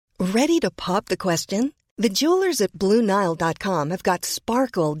Ready to pop the question? The jewelers at BlueNile.com have got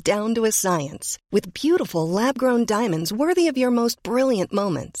sparkle down to a science with beautiful lab-grown diamonds worthy of your most brilliant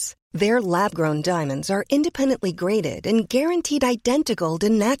moments. Their lab-grown diamonds are independently graded and guaranteed identical to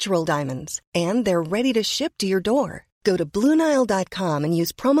natural diamonds, and they're ready to ship to your door. Go to BlueNile.com and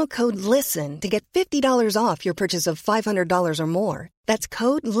use promo code LISTEN to get $50 off your purchase of $500 or more. That's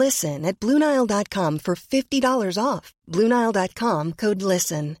code LISTEN at BlueNile.com for $50 off. BlueNile.com, code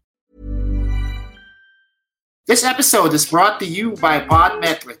LISTEN. This episode is brought to you by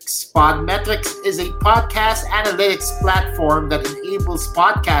Podmetrics. Podmetrics is a podcast analytics platform that enables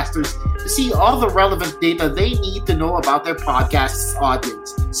podcasters to see all the relevant data they need to know about their podcast's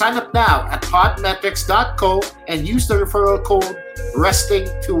audience. Sign up now at podmetrics.co and use the referral code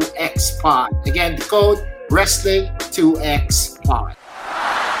Wrestling2XPod. Again, the code Wrestling2XPod.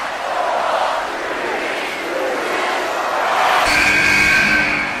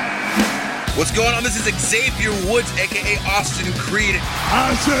 What's going on? This is Xavier Woods, a.k.a. Austin Creed.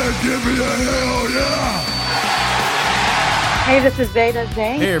 I said give me a hell yeah! Hey, this is Zeta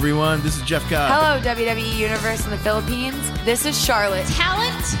Zane. Hey, everyone. This is Jeff Cobb. Hello, WWE Universe in the Philippines. This is Charlotte.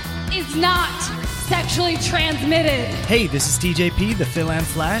 Talent is not sexually transmitted. Hey, this is TJP, the Phil and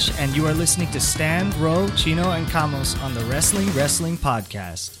Flash, and you are listening to Stan, Ro, Chino, and Kamos on the Wrestling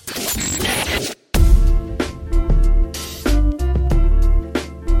Podcast.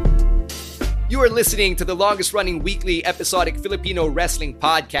 You are listening to the longest-running weekly episodic Filipino wrestling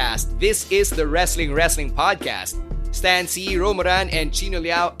podcast. This is the Wrestling Podcast. Stan C, Romoran, and Chino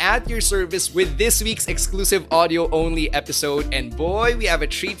Liao at your service with this week's exclusive audio-only episode. And boy, we have a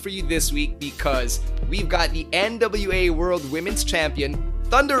treat for you this week because we've got the NWA World Women's Champion,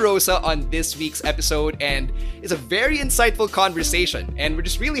 Thunder Rosa, on this week's episode. And it's a very insightful conversation. And we're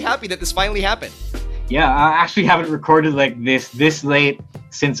just really happy that this finally happened. Yeah, I actually haven't recorded like this late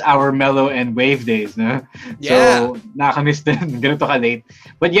since our Mellow and Wave days, no? Yeah. So, nakamiss din, ganito ka late.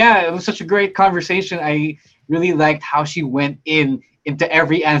 But yeah, it was such a great conversation. I really liked how she went into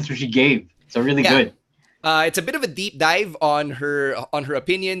every answer she gave. So really good. It's a bit of a deep dive on her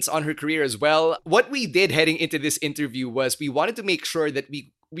opinions, on her career as well. What we did heading into this interview was we wanted to make sure that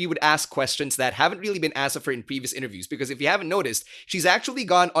we would ask questions that haven't really been asked of her in previous interviews. Because if you haven't noticed, she's actually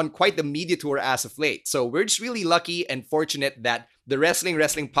gone on quite the media tour as of late. So we're just really lucky and fortunate that the Wrestling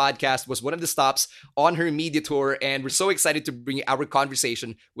Podcast was one of the stops on her media tour. And we're so excited to bring you our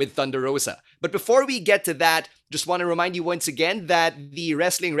conversation with Thunder Rosa. But before we get to that, just want to remind you once again that the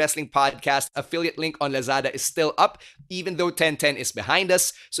Wrestling Podcast affiliate link on Lazada is still up, even though 1010 is behind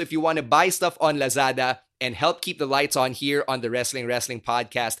us. So if you want to buy stuff on Lazada and help keep the lights on here on the Wrestling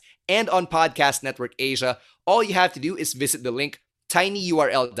Podcast and on Podcast Network Asia, all you have to do is visit the link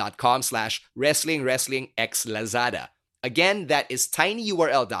tinyurl.com/wrestlingxlazada. Again, that is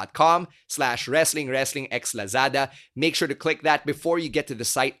tinyurl.com/wrestlingxlazada. Make sure to click that before you get to the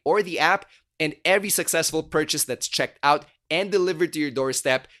site or the app, and every successful purchase that's checked out and delivered to your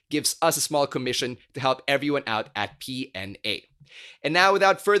doorstep gives us a small commission to help everyone out at PNA. And now,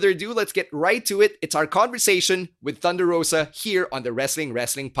 without further ado, let's get right to it. It's our conversation with Thunder Rosa here on the Wrestling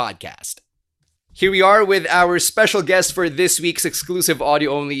Podcast. Here we are with our special guest for this week's exclusive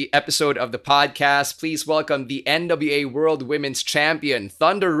audio-only episode of the podcast. Please welcome the NWA World Women's Champion,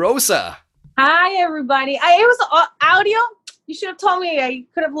 Thunder Rosa. Hi, everybody. It was audio. You should have told me. I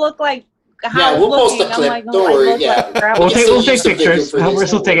could have looked like how we'll post the clip. Don't worry. Yeah, we'll take pictures. We're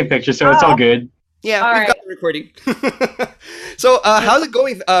still taking pictures, so it's all good. Yeah, we've got the recording. So, how's it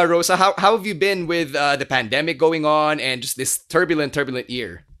going, Rosa? How have you been with the pandemic going on and just this turbulent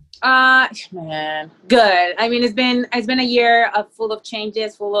year? Man, good. I mean, it's been a year full of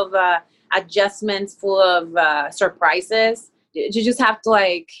changes, full of adjustments, full of surprises. You just have to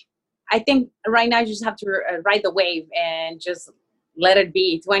I think right now you just have to ride the wave and just let it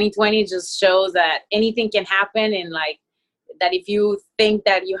be. 2020 just shows that anything can happen, and that if you think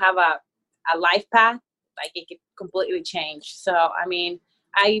that you have a life path, it could completely change. So, I mean,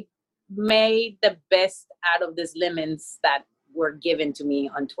 I made the best out of these lemons that were given to me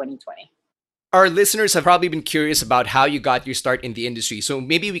on 2020. Our listeners have probably been curious about how you got your start in the industry. So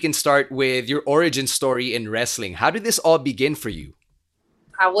maybe we can start with your origin story in wrestling. How did this all begin for you?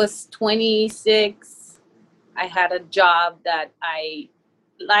 I was 26. I had a job that I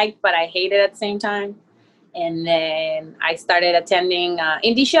liked, but I hated at the same time. And then I started attending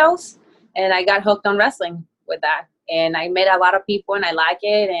indie shows, and I got hooked on wrestling with that. And I met a lot of people, and I like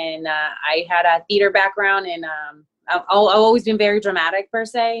it. And I had a theater background, and I've always been very dramatic per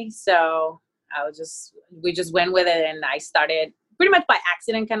se. So we just went with it, and I started pretty much by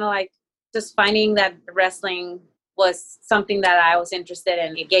accident, kind of just finding that wrestling was something that I was interested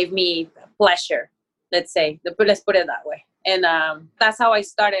in. It gave me pleasure, let's say. Let's put it that way. And that's how I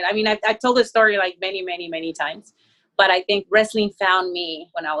started. I mean, I told the story like many, many, many times. But I think wrestling found me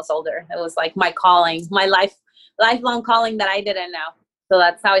when I was older. It was like my calling, my lifelong calling that I didn't know. So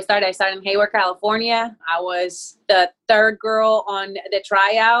that's how I started. I started in Hayward, California. I was the third girl on the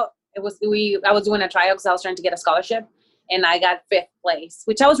tryout. I was doing a tryout because I was trying to get a scholarship. And I got 5th place,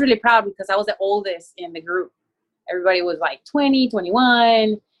 which I was really proud because I was the oldest in the group. Everybody was like 20,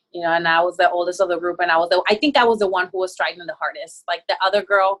 21, and I was the oldest of the group. And I think I was the one who was striking the hardest. Like the other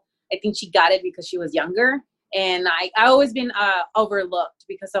girl, I think she got it because she was younger. And I always been overlooked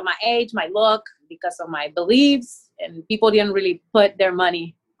because of my age, my look, because of my beliefs. And people didn't really put their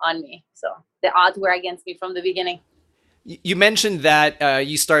money on me. So the odds were against me from the beginning. You mentioned that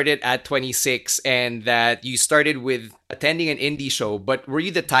you started at 26 and that you started with attending an indie show, but were you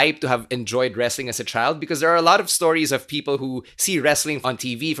the type to have enjoyed wrestling as a child? Because there are a lot of stories of people who see wrestling on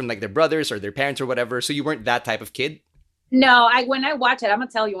TV from like their brothers or their parents or whatever. So you weren't that type of kid? No, when I watch it, I'm going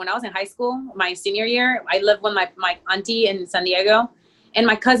to tell you, when I was in high school, my senior year, I lived with my auntie in San Diego. And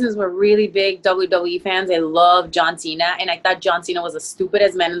my cousins were really big WWE fans. They loved John Cena. And I thought John Cena was the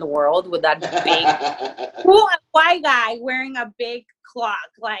stupidest man in the world with that big, cool white guy wearing a big clock.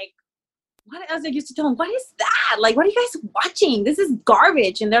 Like, what else? I used to tell them, what is that? Like, what are you guys watching? This is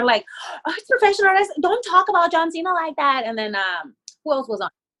garbage. And they're like, oh, it's professional wrestling. Don't talk about John Cena like that. And then who else was on?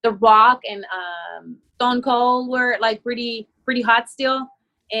 The Rock and Stone Cold were like pretty hot still.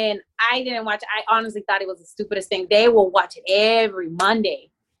 And I didn't watch it. I honestly thought it was the stupidest thing. They will watch it every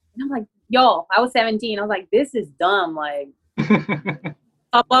Monday. And I'm like, yo, I was 17. I was like, this is dumb. Like,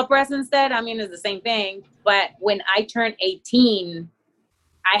 pop-up wrestling instead. I mean, it's the same thing. But when I turned 18,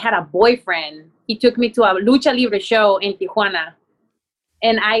 I had a boyfriend. He took me to a lucha libre show in Tijuana.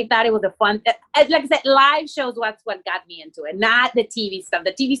 And I thought it was a fun, like I said, live shows was what got me into it, not the TV stuff.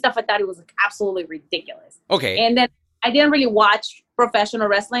 The TV stuff, I thought it was absolutely ridiculous. Okay. And then I didn't really watch professional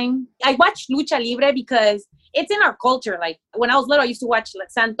wrestling. I watched lucha libre because it's in our culture. Like when I was little, I used to watch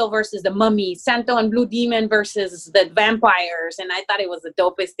like Santo versus the Mummy, Santo and Blue Demon versus the vampires. And I thought it was the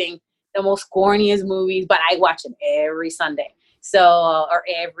dopest thing, the most corniest movies, but I watch it every Sunday. Or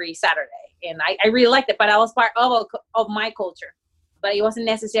every Saturday. And I really liked it, but I was part of my culture. But it wasn't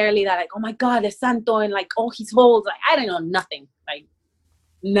necessarily that like, oh my God, the Santo and like, oh, he's holds. Like, I don't know nothing. Like,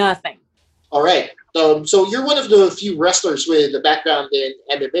 nothing. All right. So you're one of the few wrestlers with a background in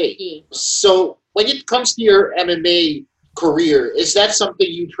MMA. Yeah. So when it comes to your MMA career, is that something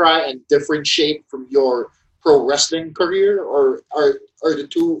you try and differentiate from your pro wrestling career, or are the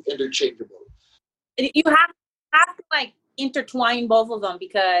two interchangeable? You have to like intertwine both of them,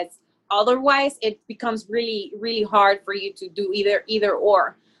 because otherwise it becomes really, really hard for you to do either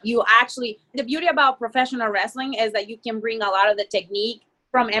or. The beauty about professional wrestling is that you can bring a lot of the technique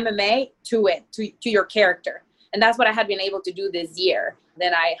from MMA to your character. And that's what I had been able to do this year.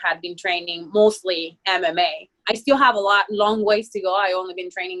 Then I had been training mostly MMA. I still have long ways to go. I only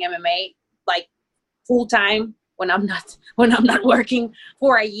been training MMA like full time when I'm not working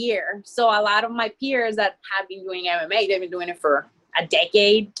for a year. So a lot of my peers that have been doing MMA, they've been doing it for a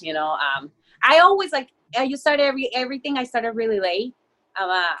decade. I always everything. I started really late. I'm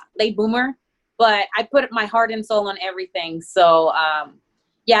a late boomer, but I put my heart and soul on everything. So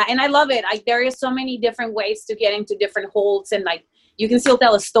yeah, and I love it. There is so many different ways to get into different holds, and like you can still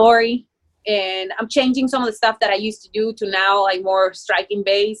tell a story. And I'm changing some of the stuff that I used to do to now like more striking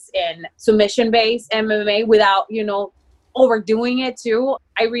based and submission based MMA without, overdoing it too.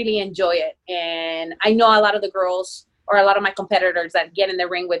 I really enjoy it. And I know a lot of the girls or a lot of my competitors that get in the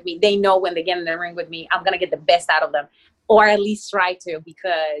ring with me, they know when they get in the ring with me, I'm going to get the best out of them, or at least try to,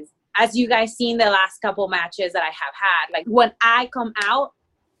 because as you guys seen the last couple matches that I have had, like when I come out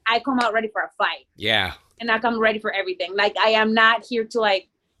ready for a fight. Yeah. And I come ready for everything. Like I am not here to like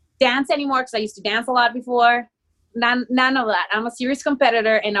dance anymore, because I used to dance a lot before. None of that. I'm a serious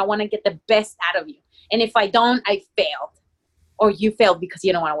competitor, and I want to get the best out of you. And if I don't, I failed, or you failed because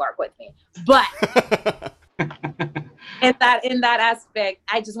you don't want to work with me. But in that aspect,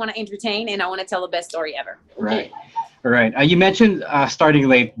 I just want to entertain, and I want to tell the best story ever. Right. All right. You mentioned starting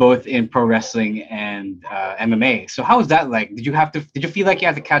late, both in pro wrestling and MMA. So how was that like? Did you feel like you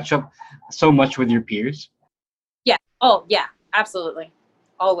had to catch up so much with your peers? Yeah. Oh, yeah. Absolutely.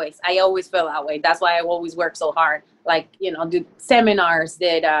 Always. I always feel that way. That's why I always work so hard. Like, do seminars,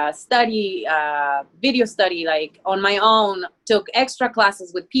 did video study, like on my own, took extra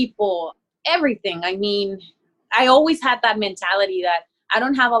classes with people, everything. I mean, I always had that mentality that I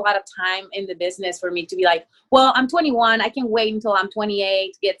don't have a lot of time in the business for me to be like, well, I'm 21. I can wait until I'm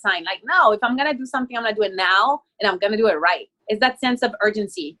 28 to get signed. Like, no, if I'm going to do something, I'm going to do it now and I'm going to do it right. It's that sense of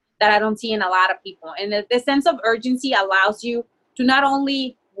urgency that I don't see in a lot of people. And the sense of urgency allows you to not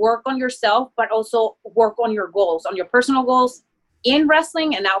only work on yourself, but also work on your goals, on your personal goals in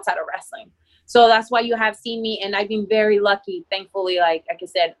wrestling and outside of wrestling. So that's why you have seen me. And I've been very lucky, thankfully, like I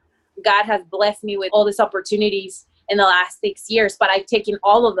said, God has blessed me with all these opportunities in the last 6 years, but I've taken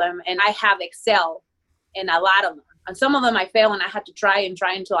all of them and I have excelled in a lot of them. And some of them I fail and I had to try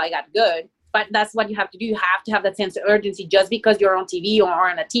until I got good. But that's what you have to do. You have to have that sense of urgency. Just because you're on TV or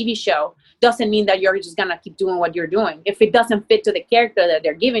on a TV show doesn't mean that you're just going to keep doing what you're doing. If it doesn't fit to the character that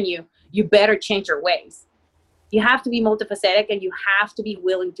they're giving you, you better change your ways. You have to be multifaceted and you have to be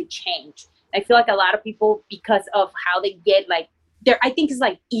willing to change. I feel like a lot of people, because of how they get like, I think it's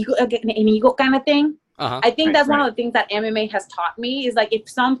like an ego kind of thing. I think that's one of the things that MMA has taught me is like, if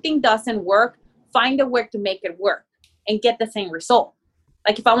something doesn't work, find a way to make it work and get the same result.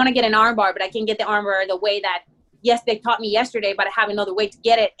 Like if I want to get an armbar, but I can't get the armbar the way that, yes, they taught me yesterday, but I have another way to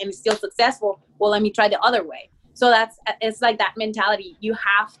get it and it's still successful. Well, let me try the other way. So it's like that mentality. You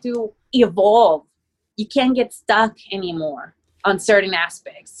have to evolve. You can't get stuck anymore on certain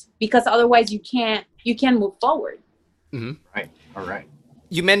aspects because otherwise you can't move forward. Mm-hmm. Right. All right.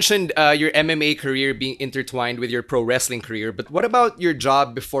 You mentioned your MMA career being intertwined with your pro wrestling career, but what about your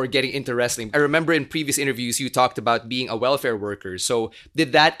job before getting into wrestling? I remember in previous interviews you talked about being a welfare worker. So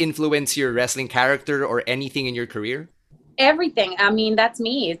did that influence your wrestling character or anything in your career? Everything. I mean, that's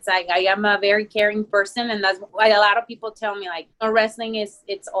me. It's like I am a very caring person, and that's why a lot of people tell me like, oh, wrestling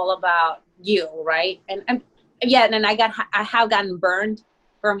it's all about you, right? And yeah, and I have gotten burned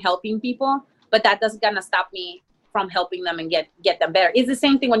from helping people, but that doesn't gonna stop me from helping them and get them better. It's the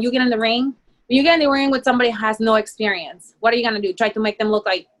same thing when you get in the ring. When you get in the ring with somebody who has no experience, what are you going to do? Try to make them look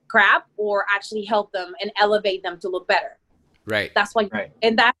like crap or actually help them and elevate them to look better? Right. That's what,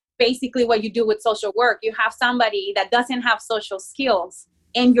 and that's basically what you do with social work. You have somebody that doesn't have social skills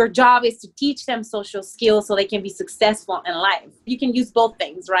and your job is to teach them social skills so they can be successful in life. You can use both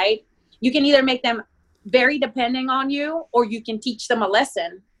things, right? You can either make them very dependent on you or you can teach them a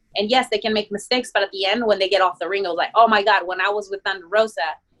lesson. And yes, they can make mistakes, but at the end, when they get off the ring, it was like, oh my God, when I was with Rosa,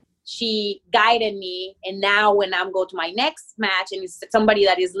 she guided me. And now when I'm going to my next match and it's somebody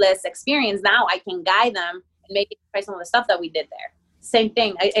that is less experienced, now I can guide them and maybe try some of the stuff that we did there. Same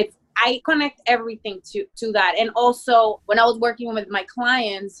thing. I connect everything to that. And also when I was working with my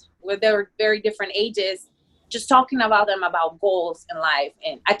clients, where they were very different ages, just talking about them about goals in life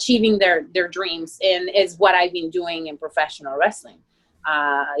and achieving their dreams and is what I've been doing in professional wrestling.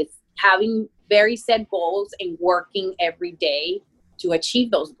 It's having very set goals and working every day to achieve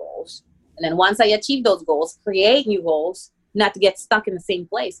those goals. And then once I achieve those goals, create new goals, not to get stuck in the same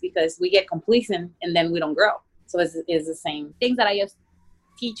place because we get complacent and then we don't grow. So it's the same things that I just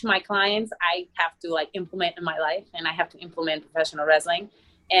teach my clients. I have to like implement in my life and I have to implement professional wrestling.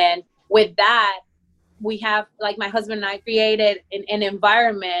 And with that, we have, like my husband and I created an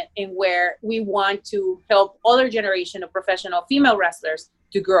environment in where we want to help other generation of professional female wrestlers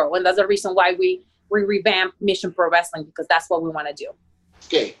to grow. And that's the reason why we revamped Mission Pro Wrestling, because that's what we want to do.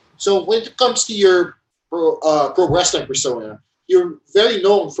 Okay. So when it comes to your pro wrestling persona, you're very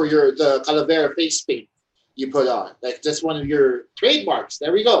known for the Calavera face paint you put on. Like that's one of your trademarks.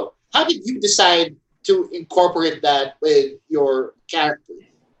 There we go. How did you decide to incorporate that with your character?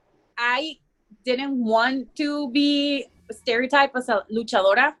 I didn't want to be stereotyped as a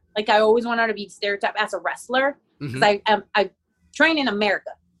luchadora. Like I always wanted to be stereotyped as a wrestler because I trained in America.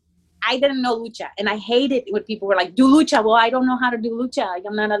 I didn't know lucha and I hated when people were like, do lucha. Well, I don't know how to do lucha.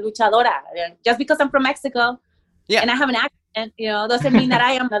 I'm not a luchadora. Just because I'm from Mexico and I have an accent, doesn't mean that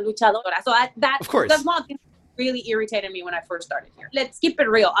I am a luchadora. So that's one thing that really irritated me when I first started here. Let's keep it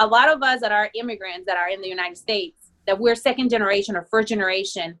real. A lot of us that are immigrants that are in the United States, that we're second generation or first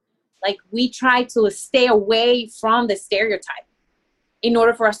generation, like we try to stay away from the stereotype in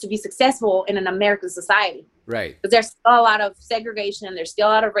order for us to be successful in an American society. Right. Because there's still a lot of segregation. There's still a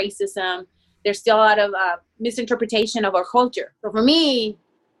lot of racism. There's still a lot of misinterpretation of our culture. So for me,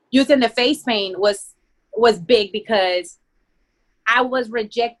 using the face paint was big because I was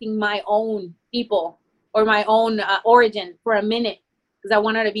rejecting my own people or my own origin for a minute because I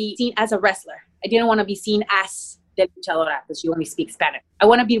wanted to be seen as a wrestler. I didn't want to be seen as the luchadora because she only speaks Spanish. I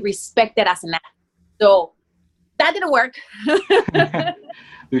want to be respected as an athlete. So that didn't work.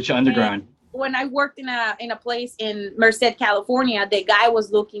 Lucha Underground. And when I worked in a place in Merced, California, the guy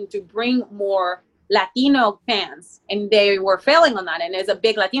was looking to bring more Latino fans, and they were failing on that. And there's a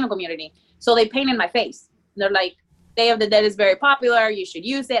big Latino community, so they painted my face. And they're like, Day of the Dead is very popular. You should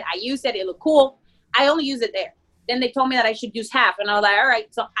use it. I use it. It looked cool. I only use it there. Then they told me that I should use half. And I was like, all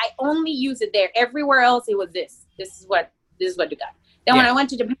right. So I only use it there. Everywhere else, it was this. This is what you got. Then when I went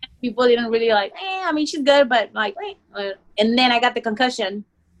to Japan, people didn't really like, I mean, she's good, but like, and then I got the concussion.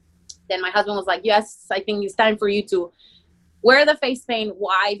 Then my husband was like, yes, I think it's time for you to wear the face paint.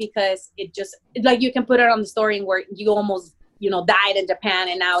 Why? Because it just, like, you can put it on the story where you almost, died in Japan.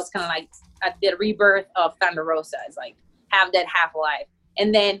 And now it's kind of like the rebirth of Thunder Rosa. It's like, have that half life.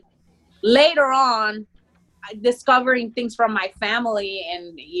 And then later on, discovering things from my family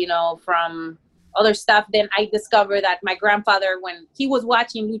and, from other stuff, then I discovered that my grandfather, when he was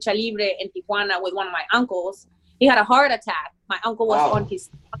watching Lucha Libre in Tijuana with one of my uncles, he had a heart attack. My uncle was on his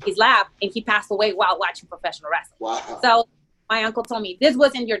lap, and he passed away while watching professional wrestling. Wow. So my uncle told me, this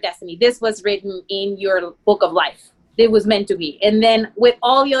wasn't your destiny. This was written in your book of life. It was meant to be. And then with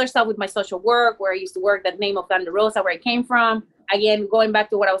all the other stuff with my social work, where I used to work, the name of Thunder Rosa, where I came from, again, going back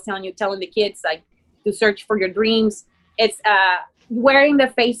to what I was telling the kids, like, to search for your dreams. It's wearing the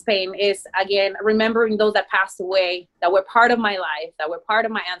face paint is, again, remembering those that passed away, that were part of my life, that were part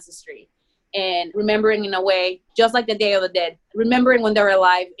of my ancestry, and remembering in a way, just like the Day of the Dead, remembering when they were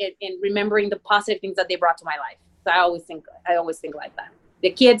alive and remembering the positive things that they brought to my life. So I always think like that. The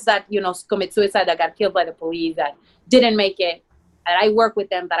kids that, commit suicide, that got killed by the police, that didn't make it, that I work with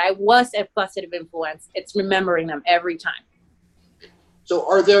them, that I was a positive influence, it's remembering them every time. So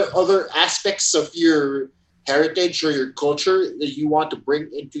are there other aspects of your heritage or your culture that you want to bring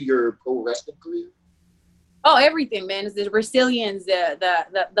into your pro wrestling career? Oh, everything, man. It's the resilience,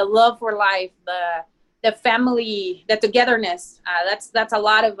 the love for life, the family, the togetherness. That's a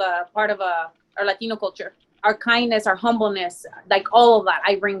lot of part of our Latino culture. Our kindness, our humbleness, like all of that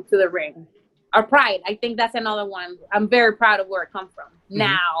I bring to the ring. Our pride, I think that's another one. I'm very proud of where I come from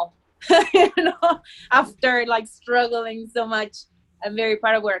now. After like struggling so much, I'm very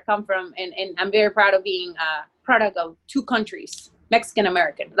proud of where I come from, and I'm very proud of being a product of two countries, Mexican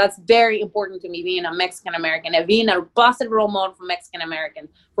American. That's very important to me, being a Mexican American and being a positive role model for Mexican American,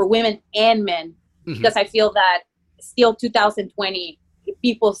 for women and men, because I feel that still 2020,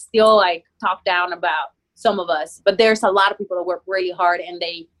 people still like talk down about some of us, but there's a lot of people that work really hard and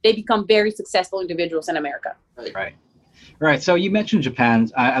they become very successful individuals in America. Right. All right, so you mentioned Japan.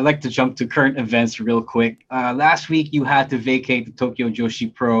 I'd like to jump to current events real quick. Last week, you had to vacate the Tokyo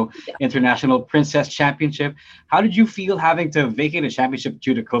Joshi Pro International Princess Championship. How did you feel having to vacate a championship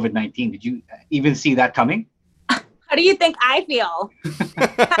due to COVID-19? Did you even see that coming? How do you think I feel?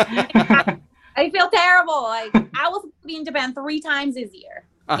 I feel terrible. Like, I was in Japan 3 times this year,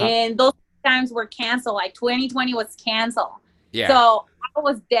 and those times were canceled. Like 2020 was canceled. Yeah. So I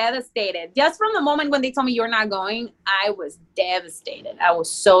was devastated. Just from the moment when they told me you're not going, I was devastated. I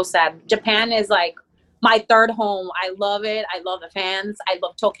was so sad. Japan is like my third home. I love it. I love the fans. I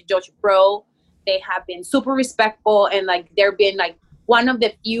love Tokyo Joshi Pro. They have been super respectful, and like they've been like one of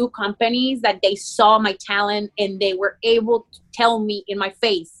the few companies that they saw my talent and they were able to tell me in my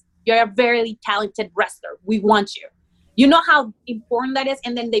face, you're a very talented wrestler. We want you. You know how important that is?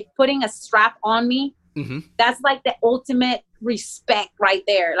 And then they putting a strap on me. That's like the ultimate respect right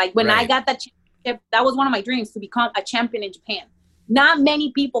there. Like when I got that championship, that was one of my dreams, to become a champion in Japan. Not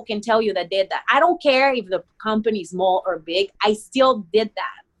many people can tell you that did that. I don't care if the company is small or big. I still did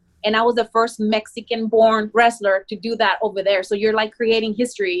that. And I was the first Mexican-born wrestler to do that over there. So you're like creating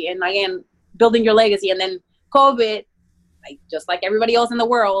history and again, building your legacy. And then COVID, like just like everybody else in the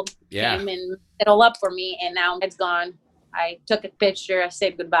world, came and set it all up for me. And now it's gone. I took a picture. I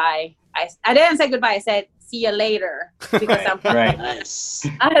said goodbye. I didn't say goodbye. I said, see you later. Because I'm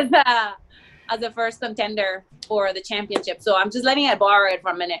as the first contender for the championship. So I'm just letting it borrow it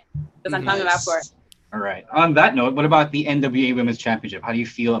for a minute because I'm coming back for it. All right. On that note, what about the NWA Women's Championship? How do you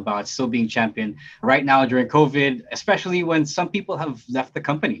feel about still being champion right now during COVID, especially when some people have left the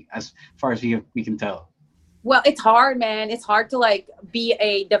company, as far as we can tell? Well, it's hard, man. It's hard to like be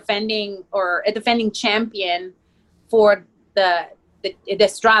a defending champion for the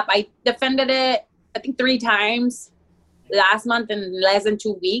strap. I defended it, I think 3 times last month in less than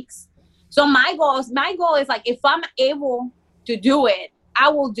 2 weeks. So my goal is like, if I'm able to do it, I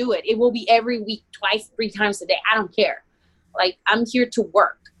will do it. It will be every week, 2-3 times a day. I don't care. Like, I'm here to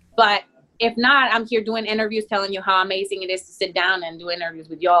work. But if not, I'm here doing interviews, telling you how amazing it is to sit down and do interviews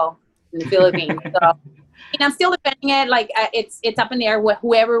with y'all in the Philippines. So, and I'm still defending it. Like, it's up in the air.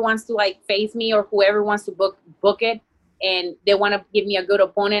 Whoever wants to like face me or whoever wants to book it, and they want to give me a good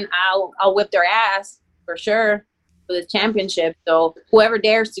opponent, I'll whip their ass for sure for the championship. So whoever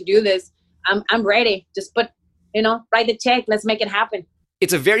dares to do this, I'm ready. Just write the check. Let's make it happen.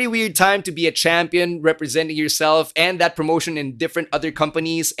 It's a very weird time to be a champion representing yourself and that promotion in different other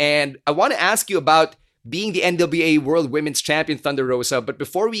companies. And I want to ask you about being the NWA World Women's Champion, Thunder Rosa. But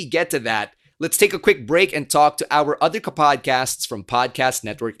before we get to that, let's take a quick break and talk to our other podcasts from Podcast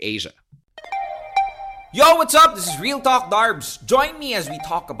Network Asia. Yo, what's up? This is Real Talk Darbs. Join me as we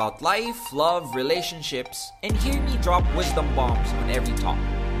talk about life, love, relationships, and hear me drop wisdom bombs on every talk.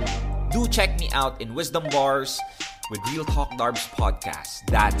 Do check me out in Wisdom Bars with Real Talk Darbs Podcast.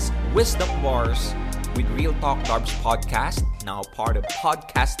 That's Wisdom Bars with Real Talk Darbs Podcast, now part of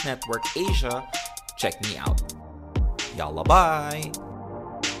Podcast Network Asia. Check me out. Yalla, bye!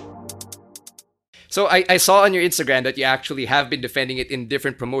 So I saw on your Instagram that you actually have been defending it in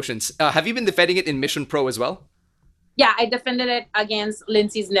different promotions. Have you been defending it in Mission Pro as well? Yeah, I defended it against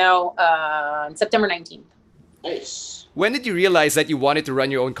Lindsay Snow on September 19th. Nice. When did you realize that you wanted to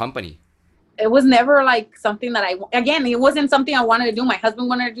run your own company? It was never like something that it wasn't something I wanted to do. My husband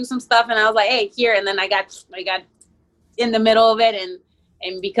wanted to do some stuff and I was like, hey, here. And then I got in the middle of it.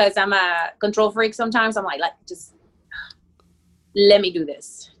 And because I'm a control freak sometimes, I'm like just let me do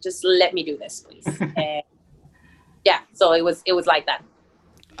this. Just let me do this, please. And yeah, so it was like that.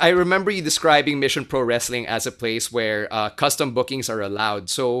 I remember you describing Mission Pro Wrestling as a place where custom bookings are allowed.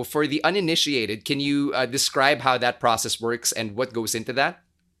 So for the uninitiated, can you describe how that process works and what goes into that?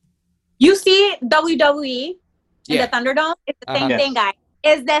 You see WWE in the Thunderdome? It's the same thing, guys.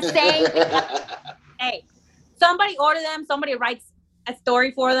 It's the same thing. Hey, somebody order them. Somebody writes a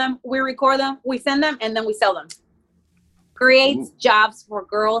story for them. We record them. We send them, and then we sell them. Creates jobs for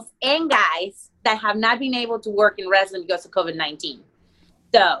girls and guys that have not been able to work in wrestling because of COVID-19.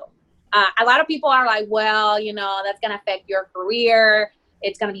 So a lot of people are like, well, that's going to affect your career.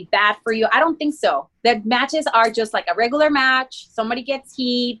 It's going to be bad for you. I don't think so. The matches are just like a regular match. Somebody gets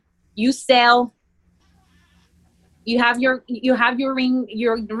heat. You sell. You have your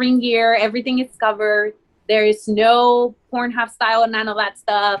ring gear. Everything is covered. There is no Pornhub style and none of that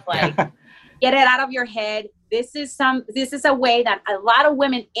stuff. Like, get it out of your head. This is a way that a lot of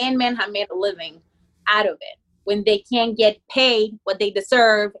women and men have made a living out of it when they can't get paid what they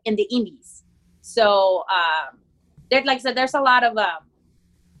deserve in the indies. So, like I said, there's a lot of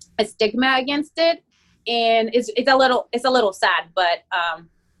a stigma against it, and it's a little sad,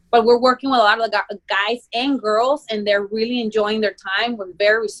 but we're working with a lot of the guys and girls, and they're really enjoying their time. We're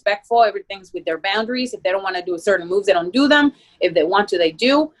very respectful. Everything's with their boundaries. If they don't want to do certain moves, they don't do them. If they want to, they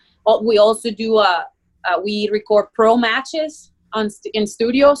do. We also do we record pro matches in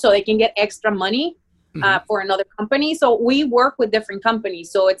studio so they can get extra money for another company. So we work with different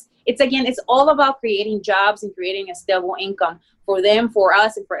companies. So it's all about creating jobs and creating a stable income for them, for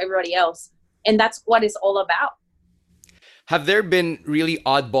us, and for everybody else. And that's what it's all about. Have there been really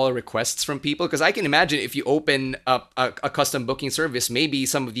oddball requests from people? Because I can imagine if you open up a custom booking service, maybe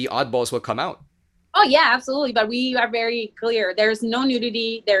some of the oddballs will come out. Oh, yeah, absolutely. But we are very clear. There's no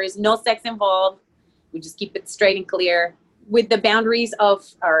nudity. There is no sex involved. We just keep it straight and clear with the boundaries of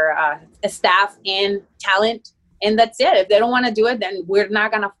our staff and talent. And that's it. If they don't want to do it, then we're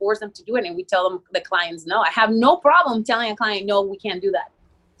not going to force them to do it. And we tell them, the clients, no. I have no problem telling a client, no, we can't do that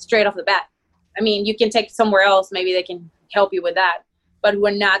straight off the bat. I mean, you can take it somewhere else. Maybe they can help you with that. But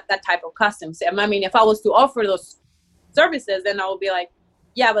we're not that type of custom. I mean, if I was to offer those services, then I would be like,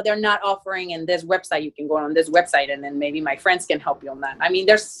 yeah, but they're not offering in this website. You can go on this website, and then maybe my friends can help you on that. I mean,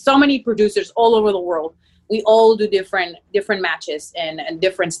 there's so many producers all over the world. We all do different matches and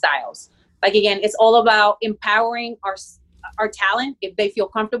different styles. Like, again, it's all about empowering our talent. If they feel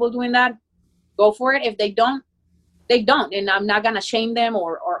comfortable doing that, go for it. If they don't, they don't. And I'm not going to shame them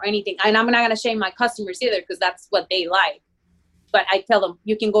or anything. And I'm not going to shame my customers either, because that's what they like. But I tell them,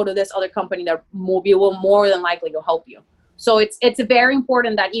 you can go to this other company that will more than likely to help you. So it's very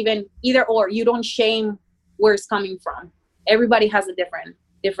important that either or, you don't shame where it's coming from. Everybody has a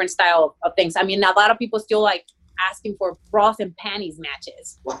different style of things. I mean, a lot of people still like asking for bras and panties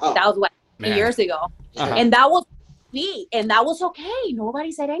matches. Wow. That was 3 years ago. And that was me. And that was okay.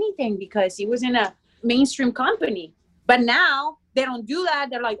 Nobody said anything because he was in a mainstream company. But now they don't do that.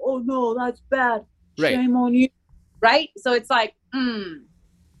 They're like, oh no, that's bad. Shame on you. Right? So it's like,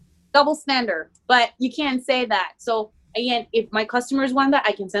 double standard. But you can't say that. So again, if my customers want that,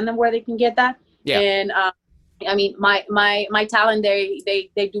 I can send them where they can get that. Yeah. And I mean, my talent,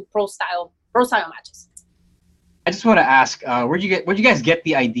 they do pro style matches. I just want to ask, where'd you guys get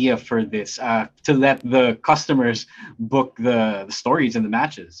the idea for this to let the customers book the stories and the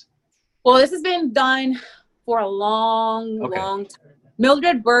matches? Well, this has been done for a long time.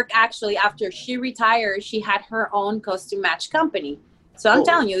 Mildred Burke, actually, after she retired, she had her own costume match company. So I'm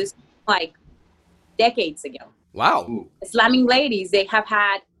telling you, this was like decades ago. Wow. Slamming ladies, they have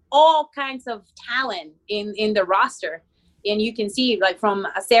had all kinds of talent in the roster. And you can see, like, from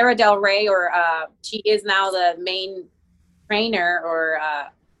Sarah Del Rey, or she is now the main trainer, or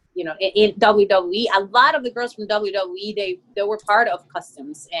in WWE. A lot of the girls from WWE, they were part of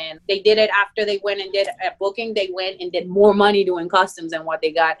customs, and they did it after they went and did a booking. They went and did more money doing customs than what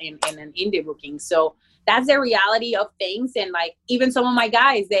they got in an indie booking. So that's the reality of things. And like, even some of my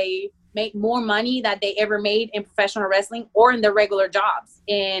guys, they make more money that they ever made in professional wrestling or in their regular jobs,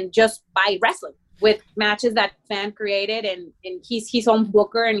 and just by wrestling, with matches that fan created, and he's his own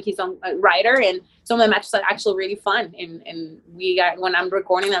booker and his own writer, and some of the matches are actually really fun. And when I'm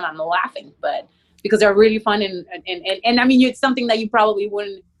recording them, I'm laughing, but because they're really fun, and I mean, it's something that you probably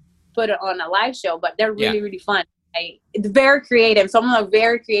wouldn't put it on a live show, but they're really fun. It's very creative. Some of them are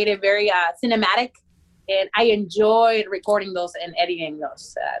very creative, very cinematic, and I enjoyed recording those and editing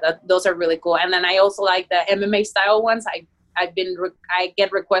those. Those are really cool. And then I also like the MMA style ones. I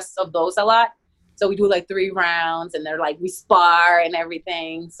get requests of those a lot. So we do like 3 rounds, and they're like, we spar and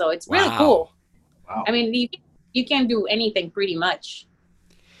everything. So it's really cool. Wow. I mean, you can do anything pretty much.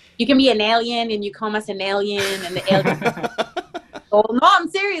 You can be an alien and you come as an alien, and the alien. Oh no, I'm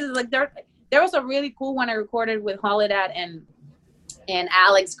serious. Like, there was a really cool one I recorded with Holiday and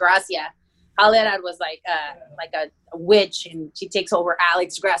Alex Gracia. Holiday was like a witch, and she takes over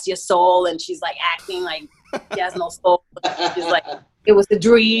Alex Gracia's soul, and she's like acting like she has no soul. She's like, it was a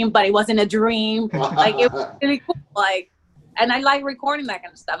dream, but it wasn't a dream. Like, it was really cool. Like, and I like recording that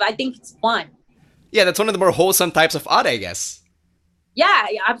kind of stuff. I think it's fun. Yeah, that's one of the more wholesome types of odd, I guess. Yeah,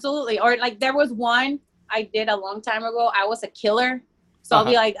 absolutely. Or like, there was one I did a long time ago. I was a killer. So I'll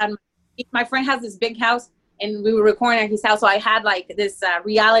be like, my friend has this big house, and we were recording at his house. So I had like this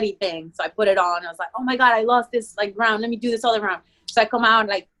reality thing. So I put it on. I was like, oh my God, I lost this like round. Let me do this other round. So I come out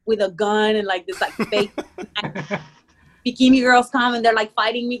like with a gun and like this like fake bikini girls come, and they're like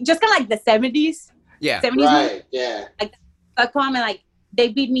fighting me. Just kind of like the 70s. Yeah. 70s right. Movie. Yeah. Like, I come and like, they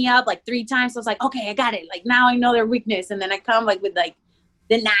beat me up like 3 times. So I was like, okay, I got it. Like, now I know their weakness. And then I come like with like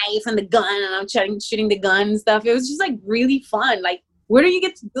the knife and the gun, and I'm shooting the gun and stuff. It was just like really fun. Like, where do you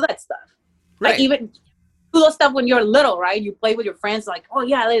get to do that stuff? Right. Like, even do those stuff when you're little, right? You play with your friends, like, oh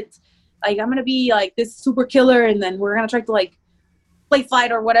yeah, let's, like, I'm gonna be like this super killer, and then we're gonna try to like play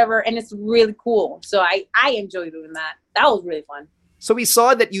fight or whatever, and it's really cool. So I enjoy doing that. That was really fun. So we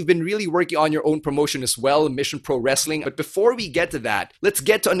saw that you've been really working on your own promotion as well, Mission Pro Wrestling. But before we get to that, let's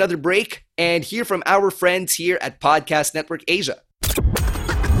get to another break and hear from our friends here at Podcast Network Asia.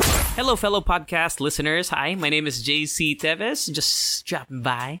 Hello, fellow podcast listeners. Hi, my name is JC Teves. Just dropping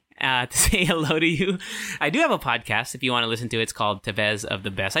by to say hello to you. I do have a podcast if you want to listen to it. It's called Tevez of the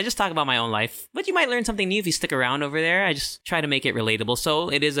Best. I just talk about my own life, but you might learn something new if you stick around over there. I just try to make it relatable. So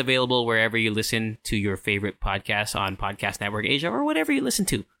it is available wherever you listen to your favorite podcast on Podcast Network Asia or whatever you listen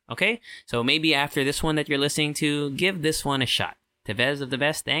to. Okay? So maybe after this one that you're listening to, give this one a shot. Tevez of the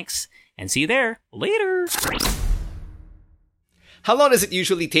Best, thanks, and see you there. Later! How long does it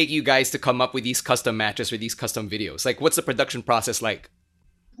usually take you guys to come up with these custom matches or these custom videos? Like, what's the production process like?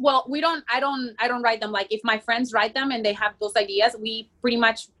 Well, I don't write them. Like, if my friends write them and they have those ideas, we pretty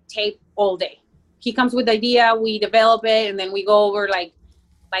much tape all day. He comes with the idea, we develop it, and then we go over like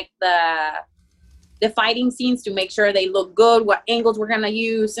the fighting scenes to make sure they look good, what angles we're gonna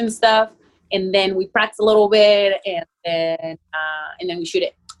use and stuff. And then we practice a little bit, and then we shoot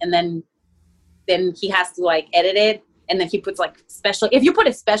it. And then he has to like edit it. And then he puts like if you put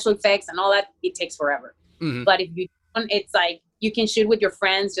a special effects and all that, it takes forever. Mm-hmm. But if you don't, it's like you can shoot with your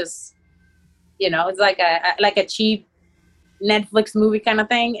friends, just, it's like a cheap Netflix movie kind of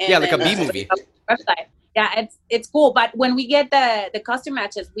thing. And yeah, like a B movie. Website. Yeah, it's cool. But when we get the custom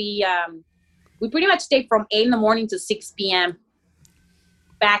matches, we pretty much stay from 8 a.m. to 6 p.m.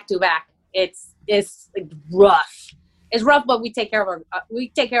 back to back. It's like rough. It's rough, but we take care of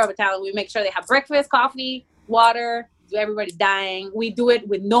our talent. We make sure they have breakfast, coffee, water. Everybody's dying. We do it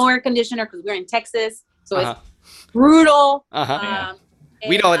with no air conditioner because we're in Texas, so it's brutal.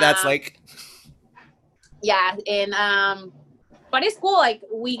 We know what that's like. Yeah, and but it's cool. Like,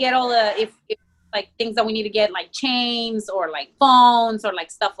 we get all the if like things that we need to get, like chains or like phones or like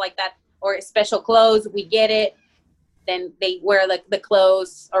stuff like that, or special clothes. We get it. Then they wear like the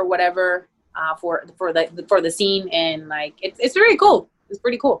clothes or whatever for the scene, and like it's really cool. It's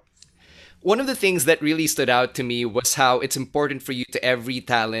pretty cool. One of the things that really stood out to me was how it's important for you to every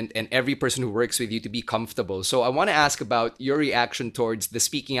talent and every person who works with you to be comfortable. So I want to ask about your reaction towards the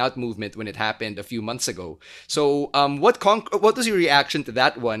speaking out movement when it happened a few months ago. So what was your reaction to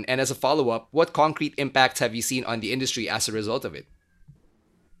that one? And as a follow-up, what concrete impacts have you seen on the industry as a result of it?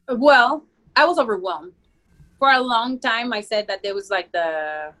 Well, I was overwhelmed. for a long time, I said that there was like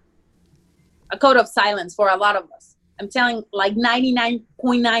a code of silence for a lot of us. I'm telling like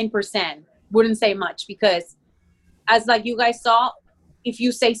 99.9% wouldn't say much because as like you guys saw, if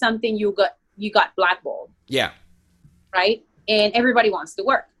you say something, you got blackballed. Yeah. Right? And everybody wants to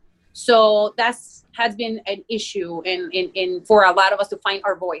work. So has been an issue in for a lot of us to find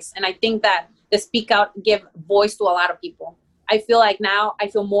our voice. And I think that the speak out give voice to a lot of people. I feel like now I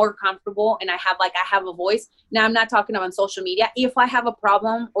feel more comfortable and I have a voice. Now I'm not talking about social media. If I have a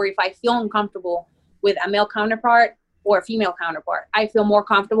problem or if I feel uncomfortable with a male counterpart or a female counterpart, I feel more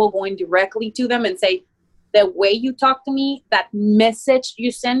comfortable going directly to them and say, the way you talk to me, that message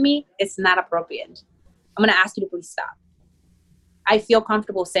you send me, it's not appropriate. I'm going to ask you to please stop. I feel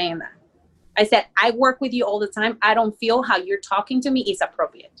comfortable saying that. I said, I work with you all the time. I don't feel how you're talking to me is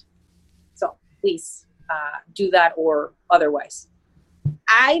appropriate. So please do that or otherwise.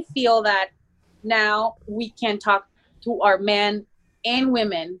 I feel that now we can talk to our men and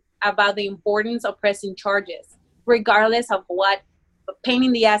women about the importance of pressing charges, regardless of what pain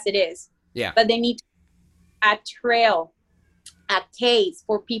in the ass it is. Yeah. But they need a trail, a case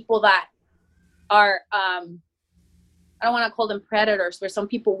for people that are, I don't want to call them predators, where some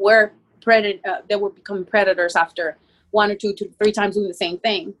people were they were becoming predators after 1 or 2 to 3 times doing the same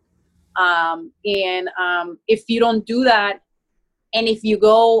thing. If you don't do that, and if you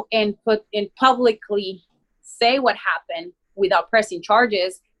go and publicly say what happened without pressing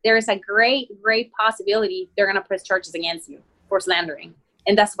charges, there is a great possibility they're going to press charges against you for slandering.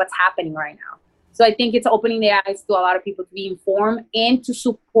 And that's what's happening right now. So I think it's opening the eyes to a lot of people to be informed and to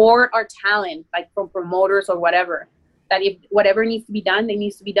support our talent, like from promoters or whatever, that if whatever needs to be done, it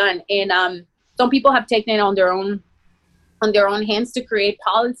needs to be done. And some people have taken it on their own hands to create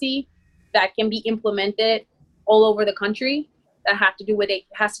policy that can be implemented all over the country. That has to do with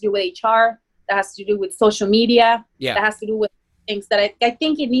HR, that has to do with social media, that has to do with things that I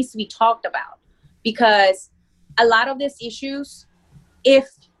think it needs to be talked about, because a lot of these issues, if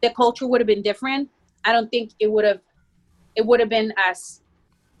the culture would have been different, I don't think it would have been as,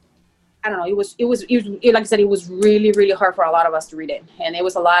 I don't know. It was like I said, it was really, really hard for a lot of us to read it. And it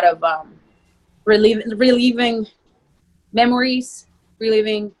was a lot of reliving memories,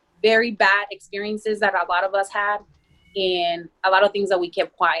 reliving very bad experiences that a lot of us had, and a lot of things that we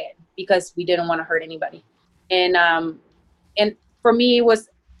kept quiet because we didn't want to hurt anybody. And for me, it was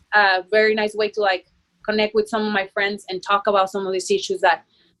a very nice way to like connect with some of my friends and talk about some of these issues that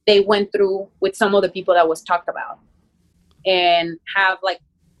they went through with some of the people that was talked about, and have like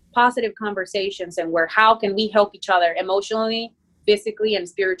positive conversations and how can we help each other emotionally, physically, and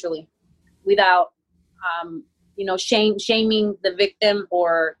spiritually without, shaming the victim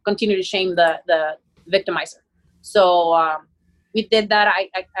or continue to shame the victimizer. So we did that.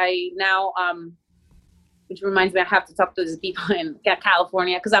 I now, which reminds me, I have to talk to these people in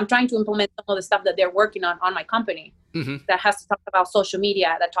California, because I'm trying to implement some of the stuff that they're working on my company, that has to talk about social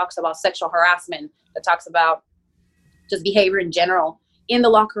media, that talks about sexual harassment, that talks about just behavior in general in the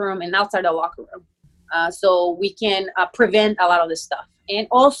locker room and outside the locker room. So we can prevent a lot of this stuff. And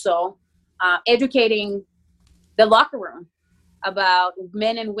also educating the locker room about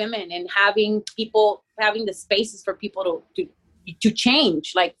men and women, and having the spaces for people to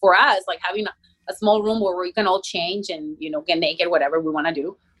change. Like for us, like having a small room where we can all change and, get naked, whatever we want to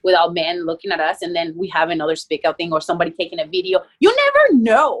do, without men looking at us. And then we have another speak out thing or somebody taking a video. You never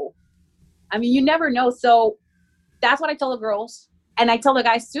know. I mean, you never know. So that's what I tell the girls. And I tell the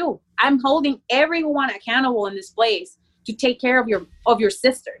guys too. I'm holding everyone accountable in this place to take care of your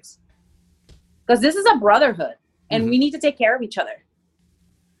sisters. Because this is a brotherhood. And we need to take care of each other.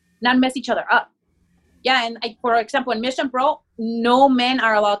 Not mess each other up. Yeah, and for example, in Mission Pro, no men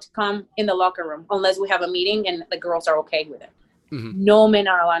are allowed to come in the locker room unless we have a meeting and the girls are okay with it. No men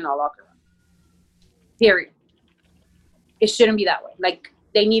are allowed in our locker room. Period. It shouldn't be that way. Like,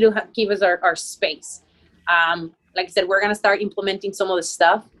 they need to give us our space. Like I said, we're going to start implementing some of the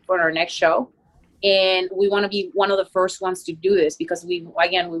stuff for our next show. And we want to be one of the first ones to do this, because we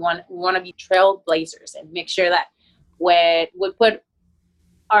want to be trailblazers and make sure that when we put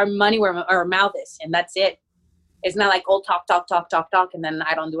our money where our mouth is, and that's it. It's not like, oh, talk, and then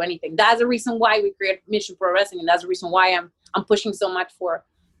I don't do anything. That's the reason why we created Mission Pro Wrestling, and that's the reason why I'm pushing so much for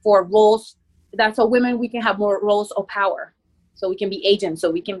roles. That's so women, we can have more roles of power. So we can be agents,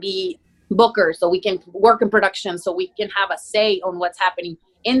 so we can be bookers, so we can work in production, so we can have a say on what's happening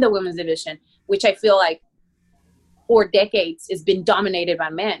in the women's division, which I feel like for decades has been dominated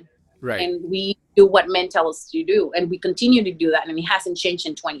by men. Right. And we do what men tell us to do, and we continue to do that, and it hasn't changed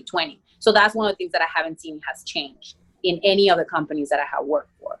in 2020. So that's one of the things that I haven't seen has changed in any other companies that I have worked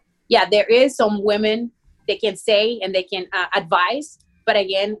for. Yeah, there is some women can say and they can advise. But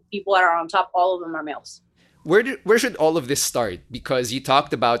again, people that are on top, all of them are males. Where should all of this start? Because you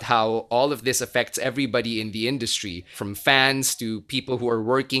talked about how all of this affects everybody in the industry, from fans to people who are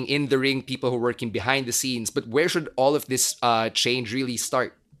working in the ring, people who are working behind the scenes. But where should all of this change really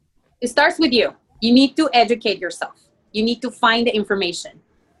start? It starts with you. You need to educate yourself. You need to find the information.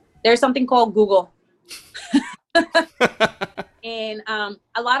 There's something called Google. And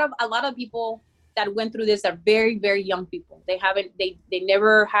a lot of people that went through this are very, very young people. They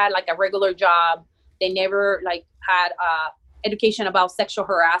never had like a regular job. They never like had education about sexual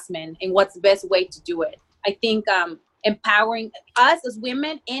harassment and what's the best way to do it. I think empowering us as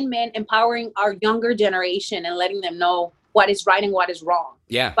women and men, empowering our younger generation and letting them know what is right and what is wrong.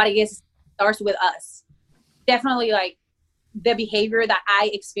 Yeah. But I guess it starts with us. Definitely like the behavior that I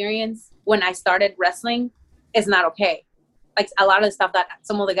experienced when I started wrestling is not okay. Like a lot of the stuff that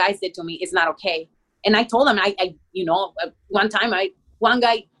some of the guys did to me is not okay. And I told them, one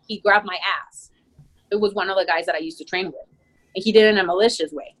guy, he grabbed my ass. It was one of the guys that I used to train with. And he did it in a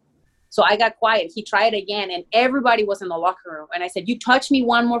malicious way. So I got quiet. He tried again and everybody was in the locker room. And I said, you touch me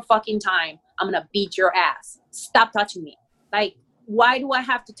one more fucking time, I'm going to beat your ass. Stop touching me. Like, why do I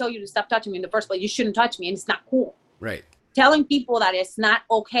have to tell you to stop touching me in the first place? You shouldn't touch me and it's not cool. Right. Telling people that it's not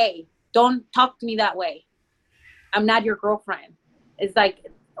okay. Don't talk to me that way. I'm not your girlfriend. It's like,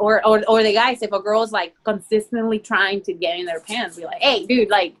 or the guys, if a girl's like consistently trying to get in their pants, be like, hey, dude,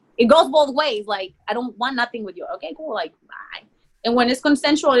 like, it goes both ways. Like, I don't want nothing with you. Okay, cool. Like, bye. And when it's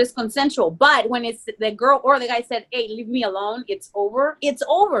consensual, it's consensual. But when it's the girl or the guy said, hey, leave me alone, it's over. It's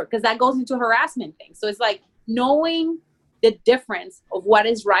over because that goes into harassment thing. So it's like knowing the difference of what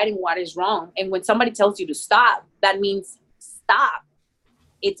is right and what is wrong. And when somebody tells you to stop, that means stop.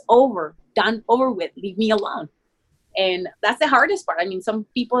 It's over. Done, over with. Leave me alone. And that's the hardest part. I mean, some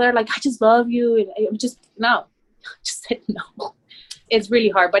people are like, I just love you. And I'm just, no. Just said no. It's really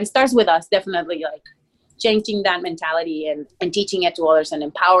hard. But it starts with us, definitely, like changing that mentality and teaching it to others and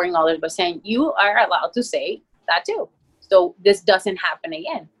empowering others by saying, you are allowed to say that too. So this doesn't happen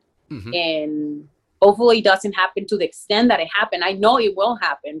again. Mm-hmm. And hopefully it doesn't happen to the extent that it happened. I know it will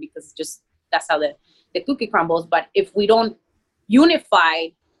happen because just that's how the cookie crumbles. But if we don't unify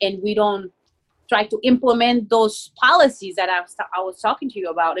and we don't try to implement those policies that I was talking to you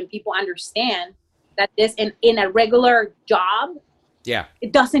about, and people understand that this in a regular job, yeah,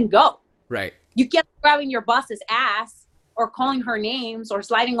 it doesn't go. Right. You can't be grabbing your boss's ass or calling her names or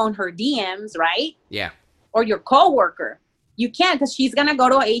sliding on her DMs, right? Yeah. Or your coworker. You can't, because she's gonna go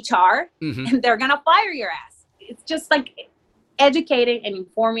to HR and they're gonna fire your ass. It's just like educating and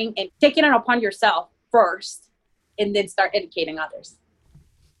informing and taking it upon yourself first, and then start educating others.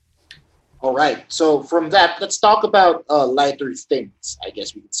 All right. So from that, let's talk about lighter things, I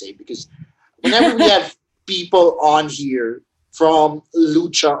guess we could say, because whenever we have people on here from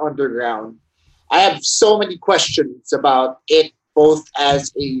Lucha Underground, I have so many questions about it, both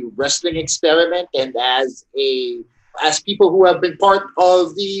as a wrestling experiment and as people who have been part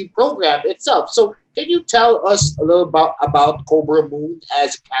of the program itself. So can you tell us a little about Cobra Moon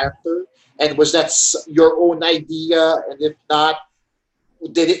as a character? And was that your own idea? And if not,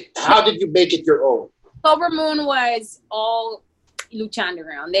 how did you make it your own? Cobra Moon was all Lucha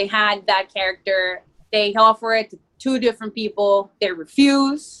Underground. They had that character. They offered it to 2 different people. They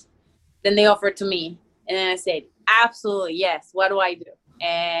refused. Then they offered it to me. And then I said, absolutely, yes. What do I do?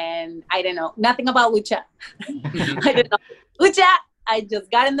 And I didn't know nothing about Lucha. I didn't know Lucha. I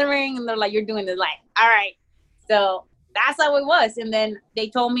just got in the ring and they're like, you're doing this. Like, all right. So that's how it was. And then they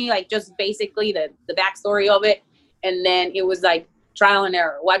told me like just basically the backstory of it. And then it was like trial and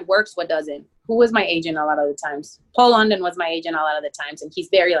error. What works, what doesn't. Who was my agent a lot of the times? Paul London was my agent a lot of the times. And he's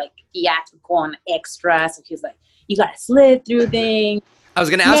very like theatrical and extra. So he's like, you got to slid through things. I was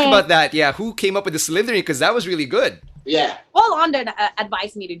going to ask about that. Yeah. Who came up with the slithering? Because that was really good. Yeah. Paul London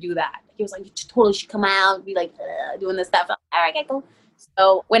advised me to do that. He was like, you totally should come out and be like doing this stuff. All right, okay, cool.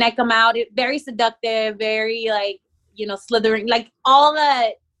 So when I come out, it's very seductive, very like, slithering, like all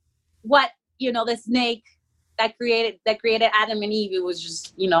the snake that created Adam and Eve. It was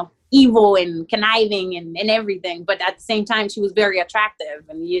just, evil and conniving and everything. But at the same time, she was very attractive.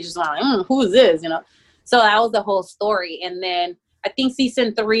 And you just want like, who is this, So that was the whole story. And then I think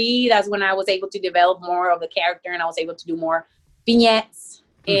season 3, that's when I was able to develop more of the character and I was able to do more vignettes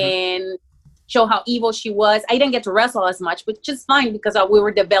and show how evil she was. I didn't get to wrestle as much, but just fine because we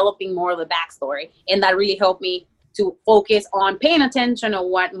were developing more of the backstory. And that really helped me to focus on paying attention to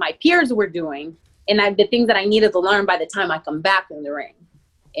what my peers were doing and the things that I needed to learn by the time I come back in the ring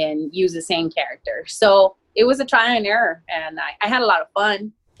and use the same character. So it was a trial and error and I had a lot of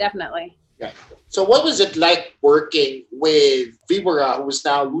fun, definitely. Yeah. So what was it like working with Vibora, who is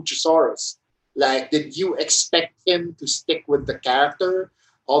now Luchasaurus? Like, did you expect him to stick with the character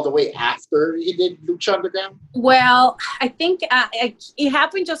all the way after he did Lucha Underground? Well, I think it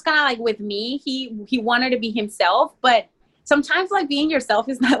happened just kind of like with me. He wanted to be himself, but sometimes like being yourself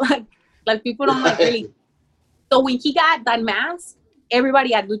is not like people don't like really. So when he got that mask,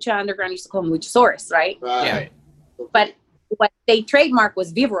 everybody at Lucha Underground used to call him Luchasaurus, right? Right. Yeah. But what they trademarked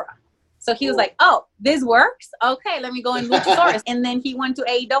was Vibora. So he was like, oh, this works? Okay, let me go in Luchasaurus. And then he went to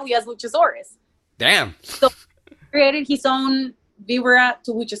AEW as Luchasaurus. Damn. So he created his own Vibora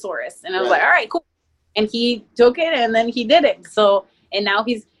to Luchasaurus. And I was like, all right, cool. And he took it and then he did it. So, and now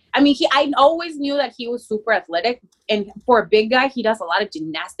I always knew that he was super athletic. And for a big guy, he does a lot of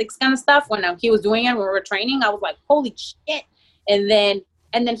gymnastics kind of stuff. When he was doing it, when we were training, I was like, holy shit. And then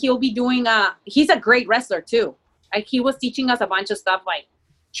he'll be doing, he's a great wrestler too. Like he was teaching us a bunch of stuff like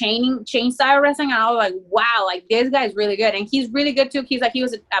chain style wrestling. And I was like, wow, like this guy is really good. And he's really good too. He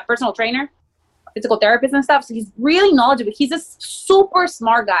was a personal trainer, physical therapist and stuff. So he's really knowledgeable. He's a super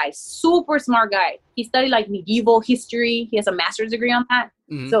smart guy. He studied like medieval history. He has a master's degree on that.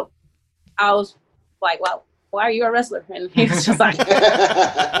 Mm-hmm. So I was like, well, why are you a wrestler? And he was just like,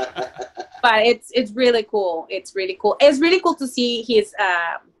 but it's really cool. It's really cool. It's really cool to see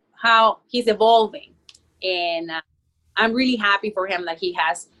how he's evolving. And I'm really happy for him that he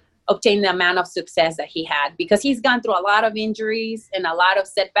has obtained the amount of success that he had, because he's gone through a lot of injuries and a lot of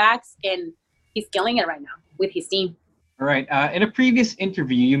setbacks, and he's killing it right now with his team. All right. In a previous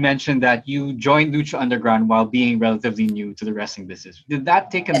interview, you mentioned that you joined Lucha Underground while being relatively new to the wrestling business. Did that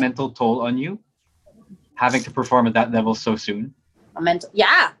take a mental toll on you, having to perform at that level so soon?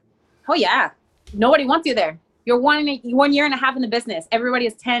 Yeah. Oh, yeah. Nobody wants you there. You're 1 year and a half in the business. Everybody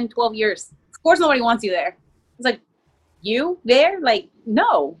is 10, 12 years. Of course, nobody wants you there. It's like, you there? Like,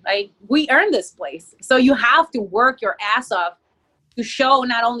 no. Like, we earned this place. So you have to work your ass off to show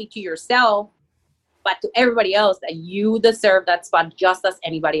not only to yourself, but to everybody else that you deserve that spot just as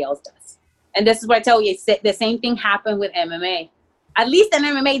anybody else does. And this is what I tell you. The same thing happened with MMA. At least in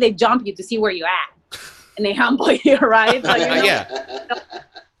MMA, they jump you to see where you're at. And they humble you, right? So, yeah.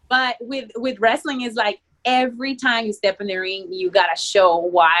 But with wrestling, is like every time you step in the ring, you got to show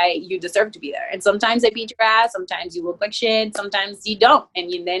why you deserve to be there. And sometimes they beat your ass. Sometimes you look like shit. Sometimes you don't.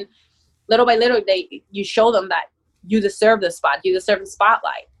 And then little by little, you show them that you deserve the spot. You deserve the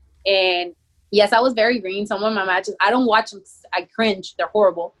spotlight. And yes, I was very green. Some of my matches, I don't watch them. I cringe. They're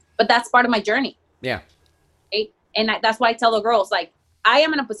horrible. But that's part of my journey. Yeah. Right? And that's why I tell the girls, like, I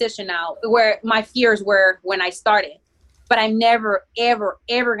am in a position now where my fears were when I started. But I'm never, ever,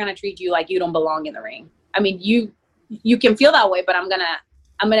 ever going to treat you like you don't belong in the ring. I mean, you can feel that way, but I'm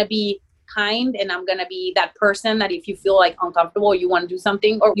gonna be kind, and I'm gonna be that person that if you feel like uncomfortable or you want to do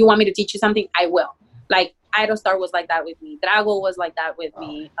something or you want me to teach you something, I will. Like Idolstar was like that with me. Drago was like that with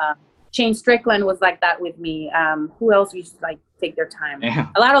me. Shane Strickland was like that with me. Who else used to like take their time? Yeah.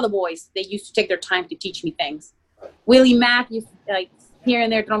 A lot of the boys, they used to take their time to teach me things. Willie Mack used to like here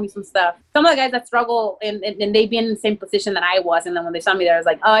and there throw me some stuff. Some of the guys that struggle and they've been in the same position that I was, and then when they saw me there, I was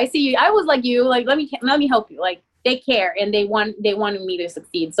like, oh, I see you. I was like you. Like let me help you. Like they care and they wanted me to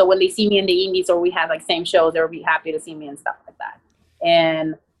succeed. So when they see me in the indies or we have like same shows, they'll be happy to see me and stuff like that.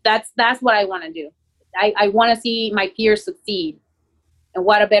 And that's what I want to do. I want to see my peers succeed. And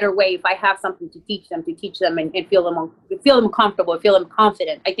what a better way if I have something to teach them and feel them comfortable, feel them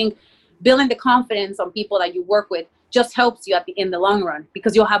confident. I think building the confidence on people that you work with just helps you in the long run,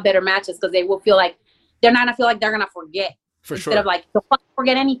 because you'll have better matches, because they will feel like they're not gonna feel like they're gonna forget. For Instead of like, don't fucking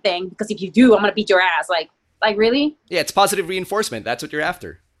forget anything, because if you do, I'm gonna beat your ass. Like really? Yeah, it's positive reinforcement. That's what you're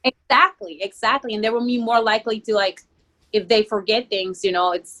after. Exactly. And they will be more likely to, like, if they forget things,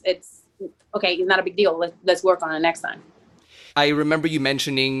 it's okay. It's not a big deal. Let's work on it next time. I remember you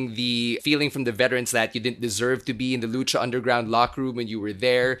mentioning the feeling from the veterans that you didn't deserve to be in the Lucha Underground locker room when you were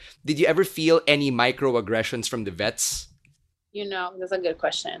there. Did you ever feel any microaggressions from the vets? That's a good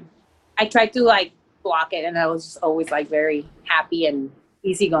question. I tried to like block it, and I was just always like very happy and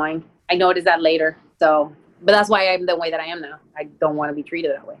easygoing. I noticed that later. So, but that's why I'm the way that I am now. I don't want to be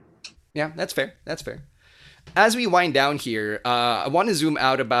treated that way. Yeah, that's fair. As we wind down here, I want to zoom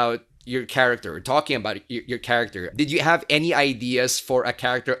out about your character, talking about your character. Did you have any ideas for a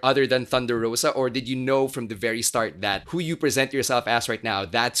character other than Thunder Rosa, or did you know from the very start that who you present yourself as right now,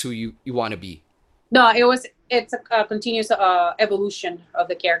 that's who you want to be? No, it's a continuous evolution of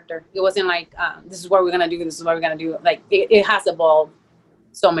the character. It wasn't like, this is what we're going to do, this is what we're going to do. Like, it has evolved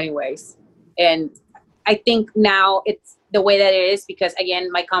so many ways. And I think now it's the way that it is because,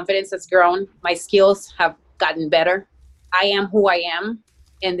 again, my confidence has grown. My skills have gotten better. I am who I am.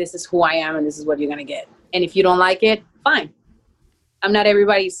 and this is who I am, and this is what you're gonna get. And if you don't like it, fine. I'm not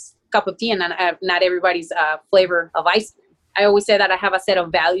everybody's cup of tea, and not everybody's flavor of ice cream. I always say that I have a set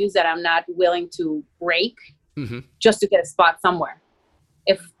of values that I'm not willing to break just to get a spot somewhere.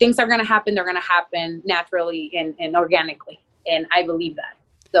 If things are gonna happen, they're gonna happen naturally and organically, and I believe that.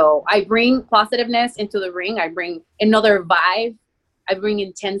 So I bring positiveness into the ring. I bring another vibe. I bring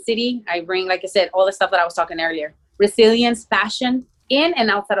intensity. I bring, like I said, all the stuff that I was talking earlier. Resilience, passion, in and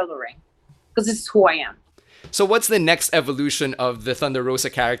outside of the ring. Because this is who I am. So what's the next evolution of the Thunder Rosa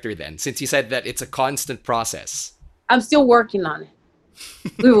character then? Since you said that it's a constant process. I'm still working on it.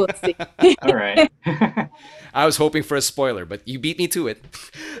 We will see. All right. I was hoping for a spoiler, but you beat me to it.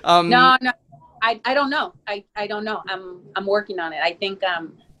 No. I don't know. I don't know. I'm working on it. I think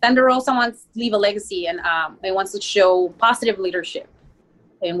Thunder Rosa wants to leave a legacy, and it wants to show positive leadership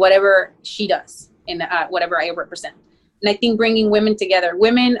in whatever she does and whatever I represent. And I think bringing women together,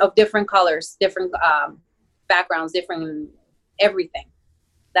 women of different colors, different backgrounds, different everything.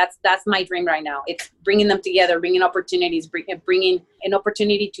 That's my dream right now. It's bringing them together, bringing opportunities, bringing an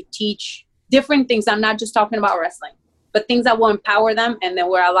opportunity to teach different things. I'm not just talking about wrestling, but things that will empower them and that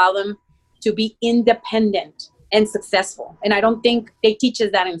will allow them to be independent and successful. And I don't think they teach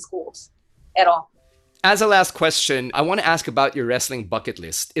us that in schools at all. As a last question, I want to ask about your wrestling bucket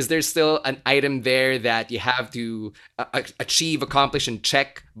list. Is there still an item there that you have to achieve, accomplish, and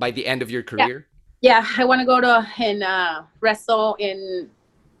check by the end of your career? Yeah, I want to go to and wrestle in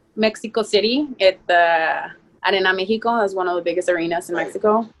Mexico City at the Arena Mexico. That's one of the biggest arenas in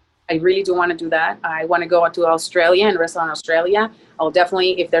Mexico. I really do want to do that. I want to go to Australia and wrestle in Australia. I'll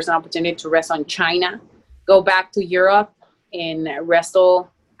definitely, if there's an opportunity to wrestle in China, go back to Europe and wrestle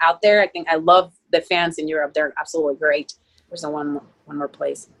out there. I think I love the fans in Europe. They're absolutely great. There's one more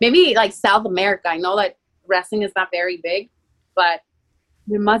place. Maybe like South America. I know that wrestling is not very big, but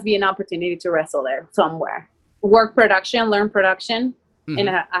there must be an opportunity to wrestle there somewhere. Work production, learn production in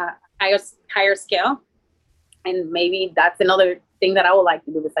a higher scale. And maybe that's another thing that I would like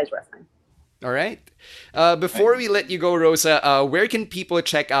to do besides wrestling. All right. Before we let you go, Rosa, where can people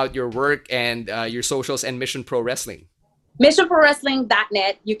check out your work and your socials and Mission Pro Wrestling?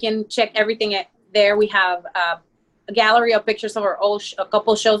 MissionProWrestling.net. You can check everything there. We have a gallery of pictures of a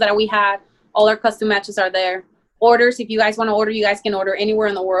couple shows that we had. All our custom matches are there. Orders, if you guys want to order, you guys can order anywhere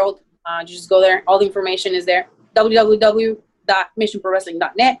in the world. Just go there. All the information is there.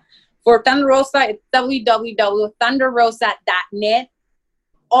 www.missionprowrestling.net. For Thunder Rosa, it's www.thunderrosa.net.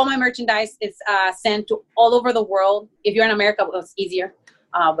 All my merchandise is sent to all over the world. If you're in America, well, it's easier.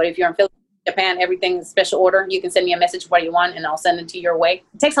 But if you're in Philippines, Japan, everything is special order. You can send me a message what you want, and I'll send it to your way.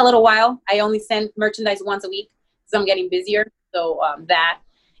 It takes a little while. I only send merchandise once a week because I'm getting busier. So that.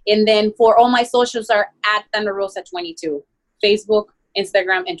 And then for all my socials are at Thunder Rosa 22. Facebook,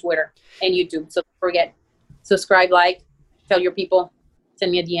 Instagram, and Twitter, and YouTube. So don't forget, subscribe, like, tell your people,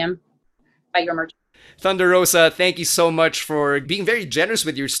 send me a DM, buy your merch. Thunder Rosa, thank you so much for being very generous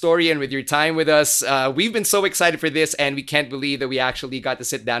with your story and with your time with us. We've been so excited for this, and we can't believe that we actually got to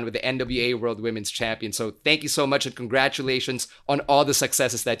sit down with the NWA World Women's Champion. So thank you so much, and congratulations on all the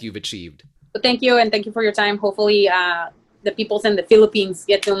successes that you've achieved. Well, thank you, and thank you for your time. Hopefully the peoples in the Philippines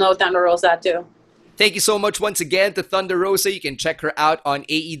get to know Thunder Rosa too. Thank you so much once again to Thunder Rosa. You can check her out on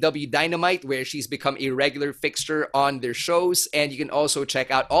AEW Dynamite, where she's become a regular fixture on their shows. And you can also check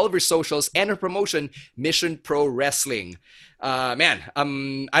out all of her socials and her promotion, Mission Pro Wrestling. I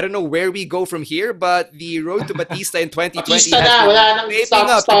don't know where we go from here, but the road to Batista in 2020 has been shaping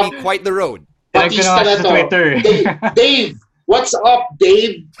up to be quite the road. Batista na to. Dave, what's up,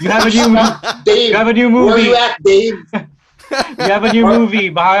 Dave? You have a new movie. Where you at, Dave? You have a new movie.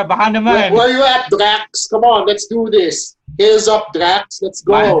 Baka naman. Where you at, Drax? Come on, let's do this. Here's up, Drax. Let's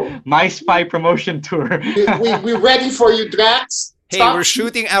go. My Spy promotion tour. We're ready for you, Drax. We're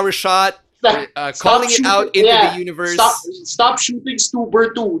shooting our shot. Calling it out into the universe. Stop shooting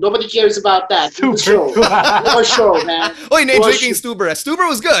Stuber 2. Nobody cares about that. Do the show. Do our show, man. Oh, you're drinking Stuber. Stuber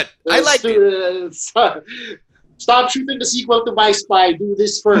was good. I like it. Stop shooting the sequel to My Spy. Do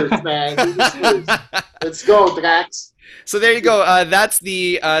this first, man. Do this first. Let's go, Drax. So there you go. That's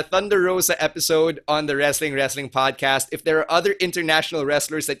the Thunder Rosa episode on the Wrestling Podcast. If there are other international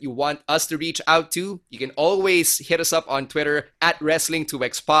wrestlers that you want us to reach out to, you can always hit us up on Twitter at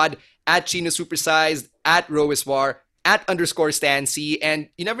Wrestling2XPod, at Chino Supersized, at Roiswar, at _StanC. And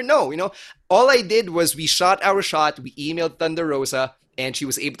you never know, all I did was we shot our shot, we emailed Thunder Rosa, and she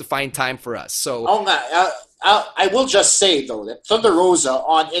was able to find time for us. So I will just say, though, that Thunder Rosa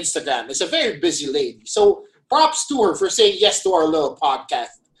on Instagram is a very busy lady. So props to her for saying yes to our little podcast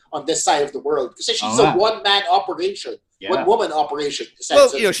on this side of the world. Because she's a one-man operation. one-woman operation.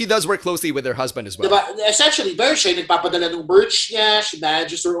 Well, she does work closely with her husband as well. Diba? Essentially, siya nagpapadala ng merch niya, she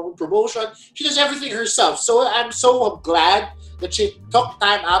manages her own promotion, she does everything herself. So I'm so glad that she took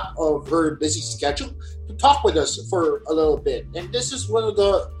time out of her busy schedule to talk with us for a little bit. And this is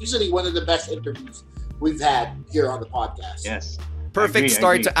easily one of the best interviews we've had here on the podcast. Yes. Perfect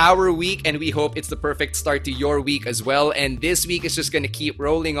start to our week, and we hope it's the perfect start to your week as well. And this week is just going to keep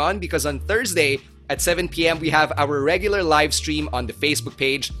rolling on because on Thursday at 7 p.m. we have our regular live stream on the Facebook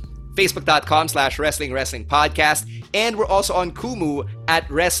page, facebook.com/wrestling podcast, and we're also on Kumu at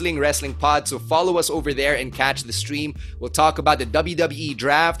Wrestling Pod. So follow us over there and catch the stream. We'll talk about the WWE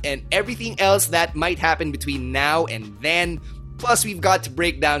draft and everything else that might happen between now and then. Plus, we've got to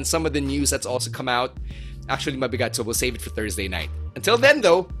break down some of the news that's also come out. Actually, mabigat, so we'll save it for Thursday night. Until then,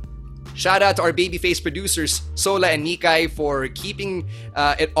 though, shout out to our babyface producers, Sola and Nikai, for keeping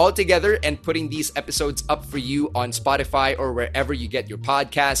it all together and putting these episodes up for you on Spotify or wherever you get your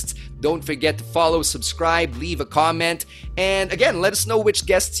podcasts. Don't forget to follow, subscribe, leave a comment, and again, let us know which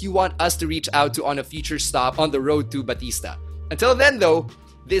guests you want us to reach out to on a future stop on the road to Batista. Until then, though,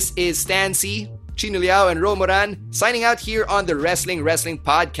 this is Stan C, Chino Liao, and Ro Moran signing out here on the Wrestling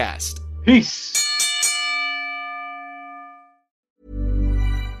Podcast. Peace!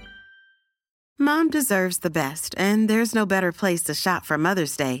 Mom deserves the best, and there's no better place to shop for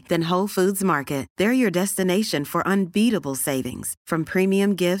Mother's Day than Whole Foods Market. They're your destination for unbeatable savings, from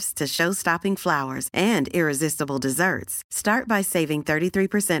premium gifts to show-stopping flowers and irresistible desserts. Start by saving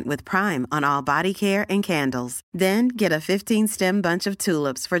 33% with Prime on all body care and candles. Then get a 15-stem bunch of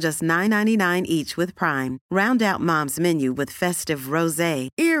tulips for just $9.99 each with Prime. Round out Mom's menu with festive rosé,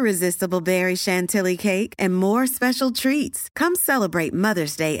 irresistible berry chantilly cake, and more special treats. Come celebrate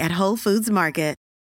Mother's Day at Whole Foods Market.